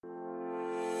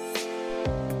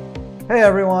Hey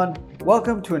everyone,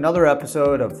 welcome to another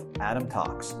episode of Adam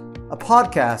Talks, a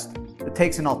podcast that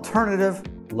takes an alternative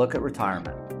look at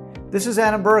retirement. This is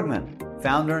Adam Bergman,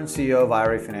 founder and CEO of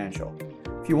IRA Financial.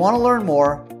 If you want to learn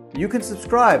more, you can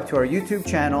subscribe to our YouTube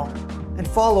channel and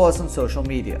follow us on social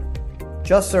media.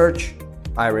 Just search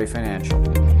IRA Financial.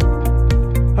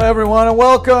 Hi everyone, and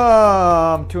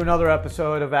welcome to another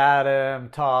episode of Adam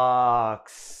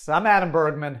Talks. I'm Adam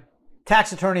Bergman,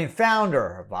 tax attorney and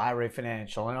founder of IRA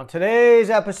Financial. And on today's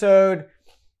episode,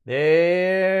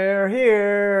 they're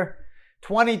here.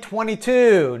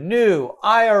 2022 new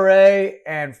IRA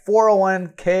and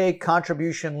 401k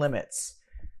contribution limits.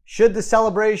 Should the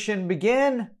celebration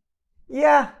begin?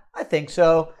 Yeah, I think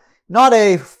so. Not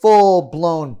a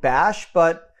full-blown bash,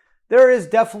 but there is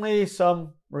definitely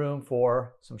some room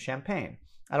for some champagne.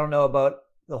 I don't know about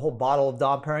the whole bottle of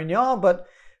Dom Perignon, but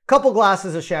a couple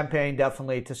glasses of champagne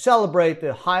definitely to celebrate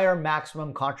the higher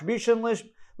maximum contribution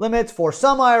limits for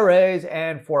some IRAs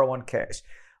and 401ks.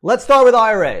 Let's start with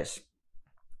IRAs.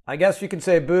 I guess you can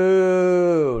say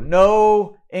boo.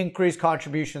 No increased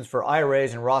contributions for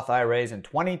IRAs and Roth IRAs in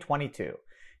 2022.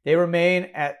 They remain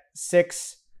at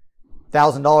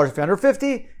 $6,000 if you're under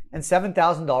 50 and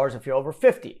 $7,000 if you're over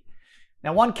 50.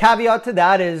 Now, one caveat to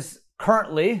that is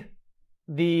currently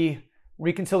the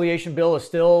reconciliation bill is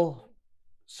still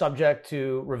subject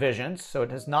to revisions, so it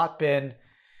has not been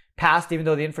passed, even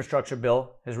though the infrastructure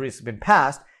bill has recently been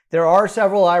passed. There are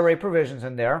several IRA provisions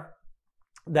in there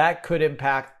that could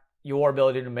impact your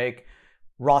ability to make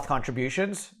Roth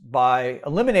contributions by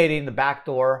eliminating the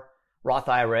backdoor Roth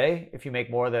IRA if you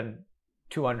make more than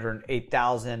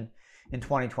 $208,000 in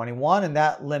 2021, and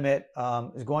that limit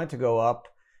is going to go up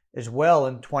as well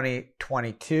in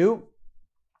 2022.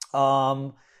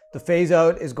 The phase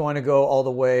out is going to go all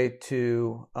the way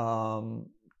to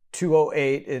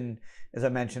 208, and as I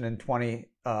mentioned in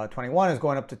 2021 is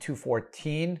going up to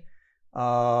 214.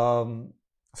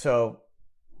 So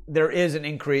there is an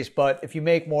increase, but if you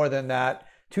make more than that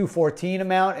 214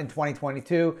 amount in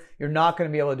 2022, you're not going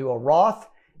to be able to do a Roth,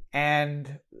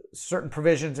 and certain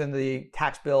provisions in the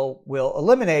tax bill will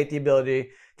eliminate the ability to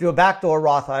do a backdoor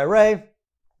Roth IRA,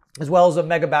 as well as a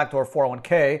mega backdoor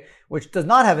 401k, which does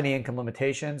not have any income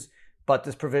limitations, but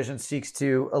this provision seeks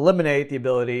to eliminate the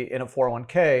ability in a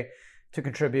 401k to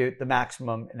contribute the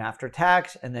maximum in after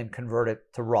tax and then convert it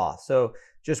to Roth. So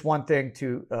just one thing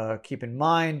to keep in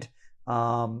mind,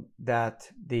 that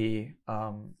the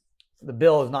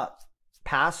bill is not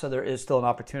passed, so there is still an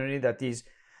opportunity that these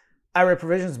IRA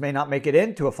provisions may not make it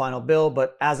into a final bill.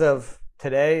 But as of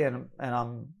today, and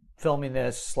I'm filming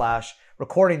this /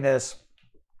 recording this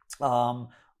on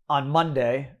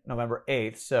Monday, November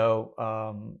 8th, so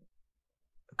a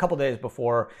couple days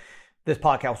before this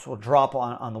podcast will drop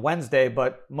on the Wednesday,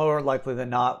 but more likely than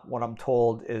not, what I'm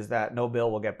told is that no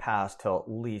bill will get passed till at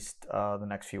least the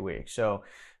next few weeks. So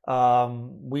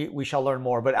we shall learn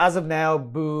more. But as of now,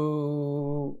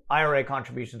 boo, IRA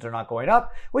contributions are not going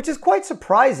up, which is quite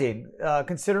surprising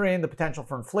considering the potential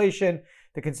for inflation,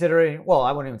 I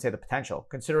wouldn't even say the potential,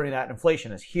 considering that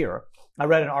inflation is here. I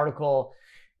read an article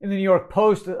in the New York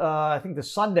Post, I think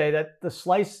this Sunday, that a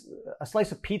slice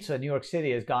of pizza in New York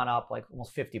City has gone up like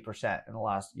almost 50% in the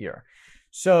last year.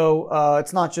 So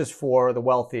it's not just for the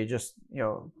wealthy, just,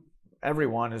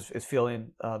 everyone is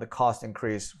feeling the cost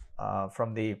increase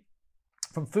from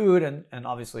food and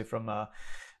obviously from a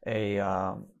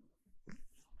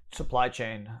supply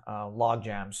chain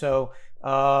logjam. So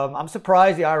I'm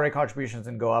surprised the IRA contributions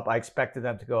didn't go up. I expected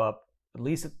them to go up at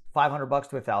least $500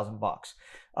 to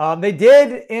 $1,000. They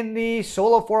did in the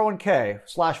solo 401k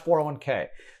 / 401k.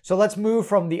 So let's move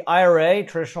from the IRA,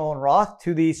 traditional and Roth,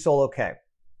 to the solo K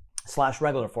 /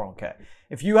 regular 401k.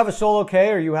 If you have a solo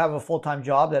K or you have a full-time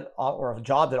job or a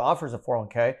job that offers a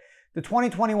 401k, the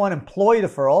 2021 employee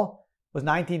deferral was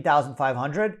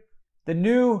 $19,500. The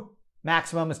new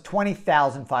maximum is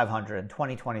 $20,500 in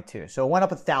 2022. So it went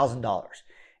up $1,000.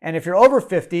 And if you're over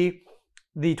 50,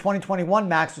 the 2021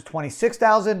 max was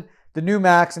 $26,000. The new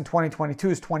max in 2022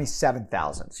 is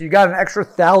 $27,000. So you got an extra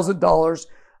 $1,000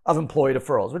 of employee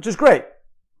deferrals, which is great.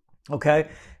 Okay.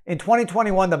 In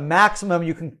 2021, the maximum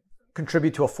you can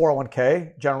contribute to a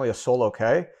 401k, generally a solo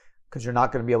K, because you're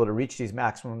not going to be able to reach these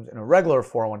maximums in a regular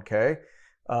 401k,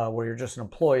 where you're just an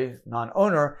employee,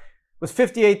 non-owner, was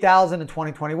 $58,000 in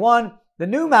 2021. The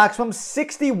new maximum,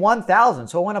 $61,000.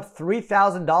 So it went up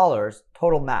 $3,000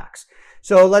 total max.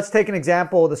 So let's take an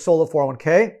example of the solo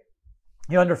 401k.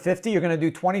 You're under 50, you're going to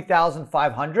do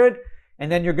 $20,500,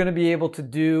 and then you're going to be able to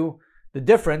do the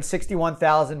difference,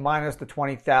 $61,000 minus the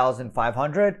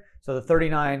 $20,500. So the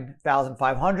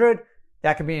 $39,500,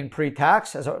 that can be in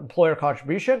pre-tax as an employer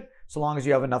contribution, so long as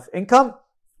you have enough income.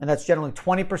 and that's generally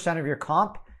 20% of your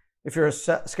comp if you're a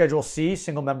Schedule C,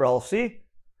 single member LLC,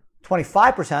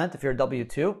 25% if you're a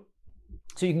W-2.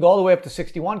 So you can go all the way up to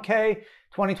 61K.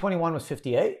 2021 was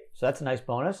 58, so that's a nice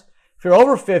bonus. If you're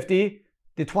over 50,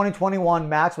 the 2021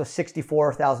 max was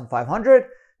 64,500.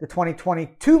 The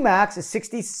 2022 max is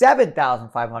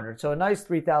 67,500. So a nice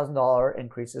 $3,000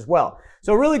 increase as well.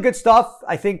 So really good stuff.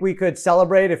 I think we could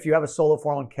celebrate if you have a solo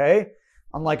 401k,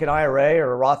 unlike an IRA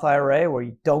or a Roth IRA where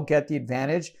you don't get the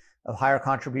advantage of higher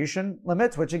contribution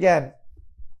limits, which again,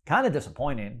 kind of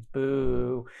disappointing.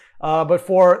 Boo. But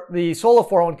for the solo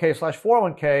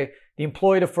 401k/401k, the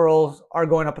employee deferrals are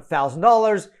going up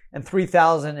 $1,000 and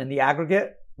 $3,000 in the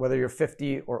aggregate, whether you're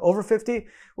 50 or over 50,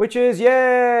 which is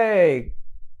yay.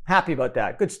 Happy about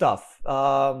that. Good stuff.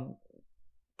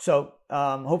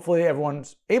 Hopefully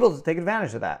everyone's able to take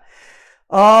advantage of that.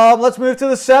 Let's move to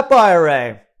the SEP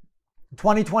IRA.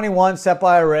 2021 SEP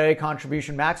IRA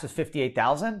contribution max is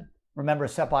 $58,000. Remember, a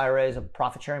SEP IRA is a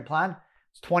profit sharing plan.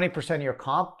 It's 20% of your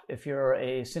comp if you're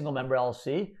a single member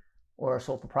LLC or a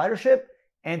sole proprietorship,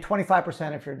 and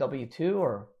 25% if you're a W-2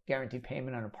 or guaranteed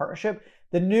payment on a partnership.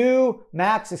 The new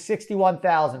max is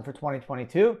 $61,000 for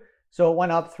 2022. So it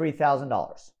went up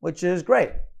 $3,000, which is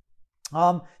great.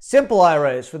 Simple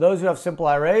IRAs. For those who have simple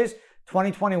IRAs,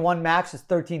 2021 max is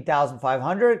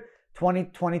 $13,500.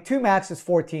 2022 max is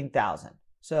 $14,000.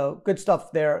 So good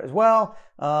stuff there as well.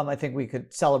 I think we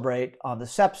could celebrate on the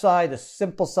SEP side, the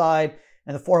simple side,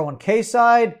 and the 401k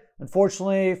side.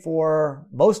 Unfortunately, for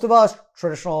most of us,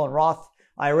 traditional and Roth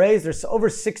IRAs, there's over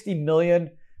 60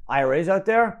 million IRAs out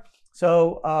there.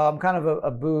 So kind of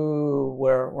a boo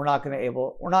where we're not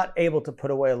able to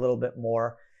put away a little bit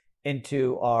more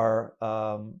into our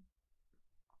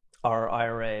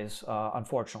IRAs,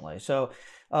 unfortunately. So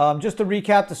just to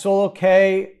recap, the solo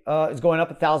K is going up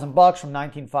 $1,000 from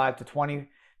 $19,500 to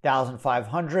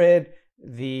 $20,500.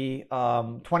 The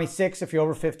 26, if you're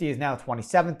over 50, is now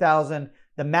 $27,000.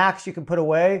 The max you can put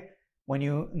away when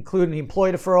you include the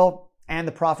employee deferral and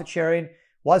the profit sharing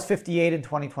was 58 in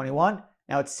 2021.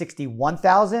 Now it's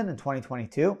 61,000 in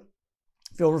 2022.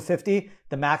 If you're over 50,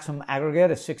 the maximum aggregate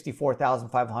of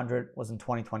 64,500 was in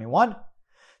 2021.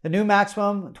 The new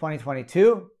maximum in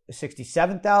 2022 is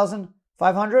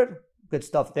 67,500. Good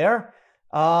stuff there.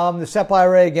 The SEP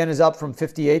IRA again is up from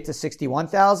 58 to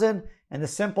 61,000, and the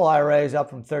simple IRA is up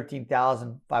from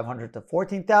 13,500 to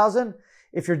 14,000.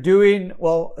 If you're doing,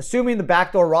 well, assuming the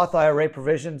backdoor Roth IRA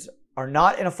provisions are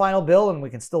not in a final bill and we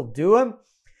can still do them,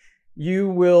 you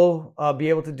will be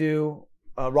able to do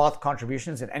Roth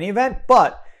contributions in any event.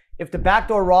 But if the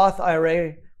backdoor Roth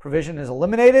IRA provision is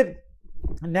eliminated,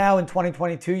 now in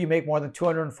 2022 you make more than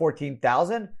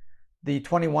 $214,000. The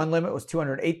 21 limit was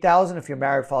 $208,000 if you're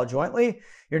married, filed jointly.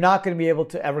 You're not going to be able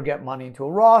to ever get money into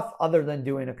a Roth other than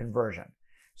doing a conversion.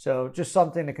 So just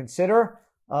something to consider.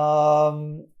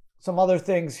 Some other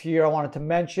things here I wanted to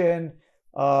mention.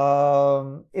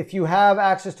 If you have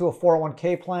access to a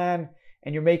 401k plan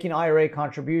and you're making IRA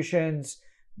contributions,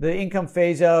 the income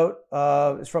phase out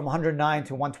is from 109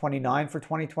 to 129 for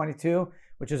 2022,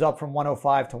 which is up from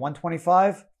 105 to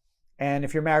 125. And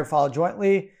if you're married, filed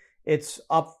jointly, it's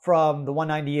up from the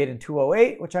 198 and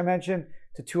 208, which I mentioned,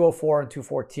 to 204 and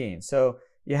 214. So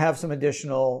you have some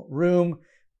additional room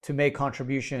to make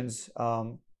contributions,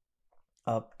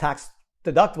 tax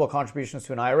deductible contributions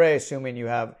to an IRA, assuming you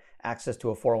have access to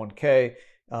a 401k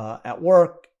at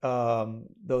work.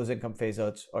 Those income phase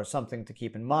outs are something to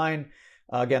keep in mind.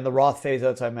 Again, the Roth phase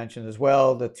outs I mentioned as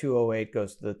well. The 208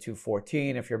 goes to the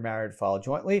 214 if you're married, filed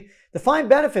jointly. Defined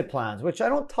benefit plans, which I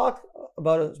don't talk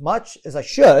about as much as I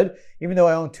should, even though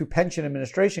I own 2 pension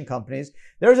administration companies.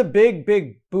 There's a big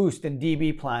boost in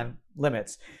DB plan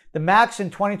limits. The max in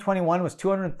 2021 was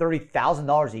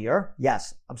 $230,000 a year.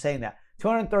 Yes, I'm saying that.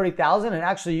 $230,000, and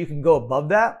actually you can go above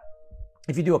that.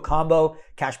 If you do a combo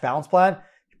cash balance plan,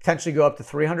 you potentially go up to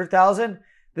 $300,000.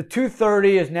 The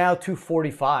 230 is now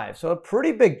 245. So a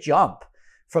pretty big jump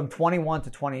from 21 to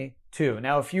 22.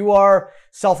 Now, if you are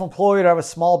self-employed or have a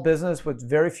small business with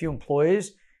very few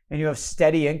employees and you have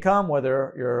steady income,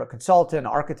 whether you're a consultant,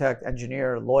 architect,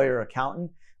 engineer, lawyer,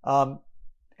 accountant, and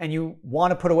you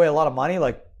want to put away a lot of money,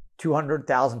 like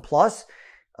 200,000 plus,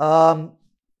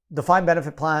 defined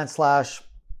benefit plan /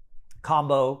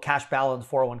 combo cash balance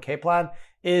 401k plan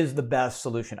is the best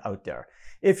solution out there.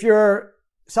 If you're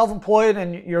self-employed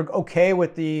and you're okay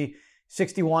with the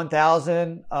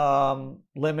 61,000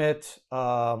 limit,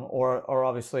 or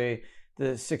obviously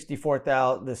the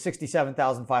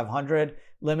 67,500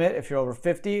 limit if you're over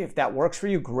 50, if that works for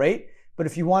you, great. But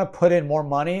if you want to put in more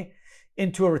money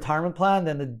into a retirement plan,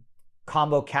 then the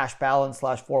combo cash balance /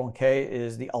 401k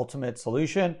is the ultimate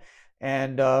solution.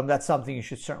 And that's something you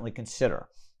should certainly consider.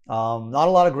 Not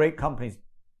a lot of great companies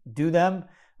do them.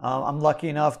 I'm lucky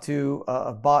enough to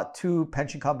have bought 2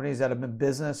 pension companies that have been in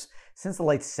business since the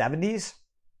late 70s.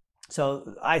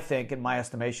 So I think, in my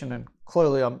estimation, and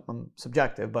clearly I'm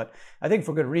subjective, but I think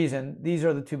for good reason, these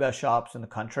are the 2 best shops in the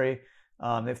country.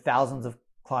 They have thousands of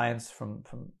clients from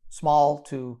small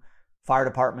to fire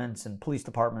departments and police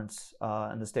departments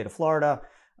in the state of Florida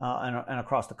and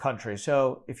across the country.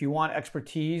 So if you want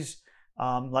expertise,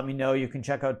 let me know. You can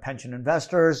check out Pension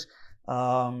Investors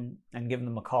and give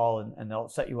them a call, and they'll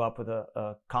set you up with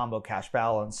a combo cash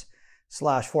balance /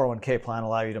 401k plan,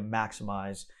 allow you to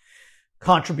maximize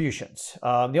contributions.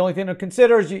 The only thing to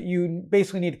consider is you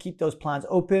basically need to keep those plans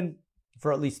open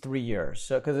for at least 3 years.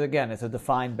 So, because again, it's a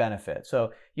defined benefit.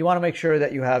 So you want to make sure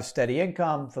that you have steady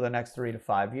income for the next 3 to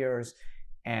 5 years.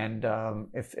 And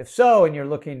if so, and you're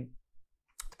looking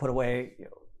to put away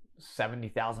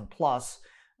 70,000 plus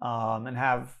and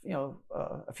have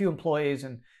a few employees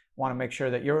and want to make sure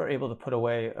that you're able to put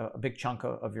away a big chunk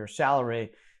of your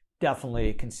salary,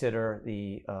 definitely consider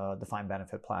the defined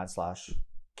benefit plan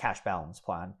 / cash balance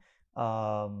plan,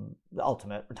 the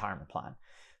ultimate retirement plan.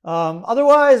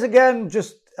 Otherwise, again,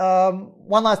 just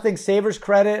one last thing, Savers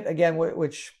Credit, again,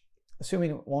 which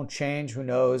assuming it won't change, who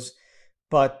knows,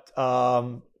 but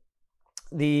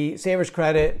the Savers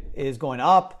Credit is going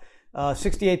up.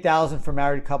 68,000 for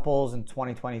married couples in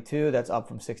 2022. That's up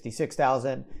from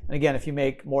 66,000. And again, if you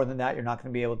make more than that, you're not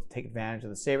going to be able to take advantage of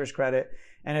the Savers Credit.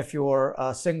 And if you're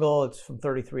single, it's from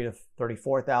 33 to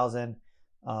 34,000.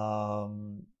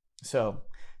 So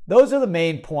those are the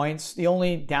main points. The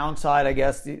only downside, I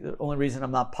guess, the only reason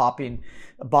I'm not popping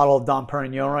a bottle of Dom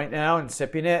Perignon right now and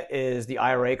sipping it is the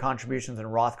IRA contributions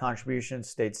and Roth contributions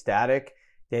stayed static.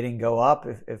 They didn't go up.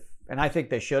 And I think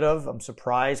they should have. I'm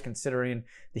surprised considering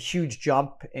the huge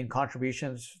jump in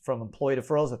contributions from employee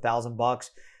deferrals, $1,000.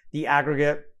 The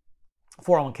aggregate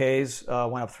 401ks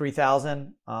went up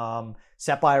 $3,000.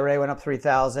 SEP IRA went up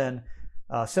 $3,000.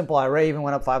 Simple IRA even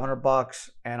went up $500,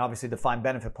 and obviously the defined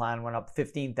benefit plan went up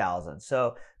 $15,000.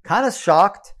 So kind of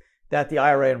shocked that the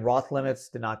IRA and Roth limits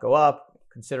did not go up,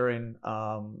 considering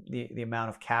the amount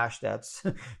of cash that's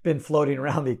been floating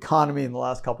around the economy in the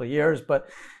last couple of years. But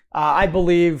I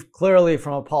believe clearly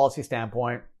from a policy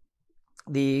standpoint,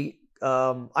 the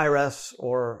IRS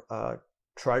or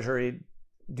Treasury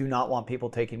do not want people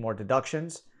taking more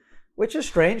deductions, which is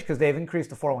strange because they've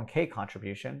increased the 401k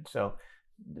contribution. So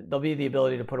there'll be the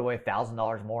ability to put away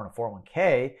 $1,000 more in a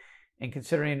 401k. And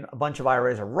considering a bunch of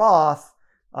IRAs are Roth,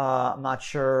 I'm not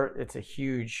sure it's a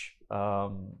huge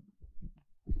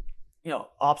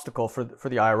obstacle for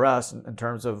the IRS in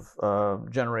terms of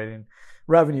generating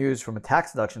revenues from a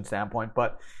tax deduction standpoint.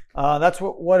 But that's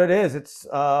what it is. It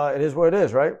is what it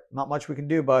is, right? Not much we can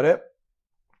do about it.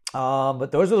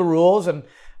 But those are the rules. And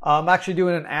I'm actually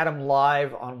doing an Adam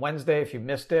Live on Wednesday. If you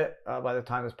missed it, by the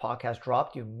time this podcast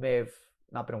dropped, you may have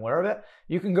not been aware of it.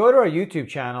 You can go to our YouTube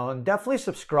channel and definitely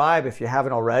subscribe if you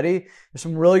haven't already. There's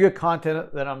some really good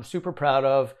content that I'm super proud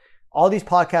of. All these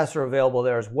podcasts are available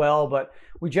there as well, but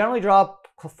we generally drop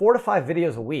 4 to 5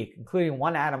 videos a week, including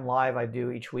one Adam Live I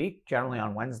do each week, generally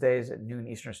on Wednesdays at noon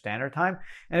Eastern Standard Time.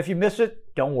 And if you miss it,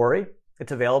 don't worry.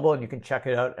 It's available and you can check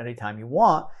it out anytime you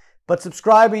want. But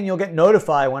subscribing, you'll get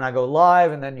notified when I go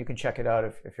live, and then you can check it out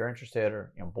if you're interested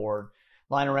or bored,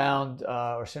 lying around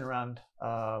or sitting around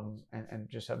and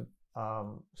just have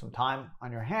some time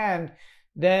on your hand.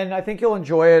 Then I think you'll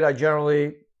enjoy it. I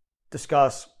generally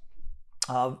discuss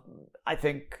I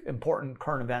think important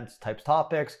current events types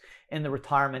topics in the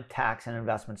retirement, tax, and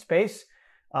investment space.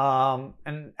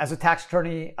 And as a tax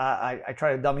attorney, I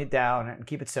try to dumb it down and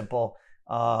keep it simple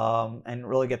and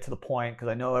really get to the point, because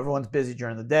I know everyone's busy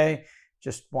during the day.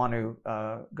 Just want to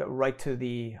go right to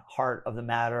the heart of the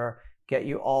matter, get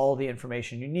you all the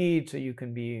information you need so you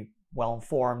can be well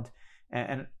informed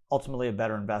and ultimately a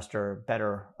better investor,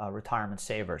 better retirement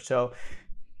saver. So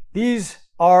these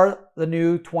are the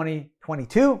new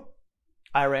 2022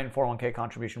 IRA and 401k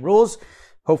contribution rules.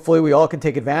 Hopefully we all can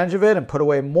take advantage of it and put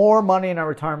away more money in our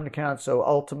retirement accounts. So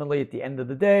ultimately at the end of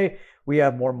the day, we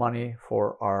have more money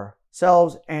for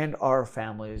ourselves and our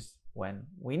families when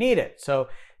we need it. So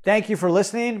thank you for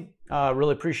listening.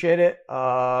 Really appreciate it.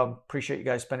 Appreciate you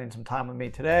guys spending some time with me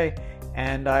today.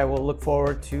 And I will look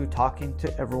forward to talking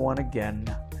to everyone again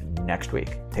next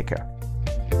week. Take care.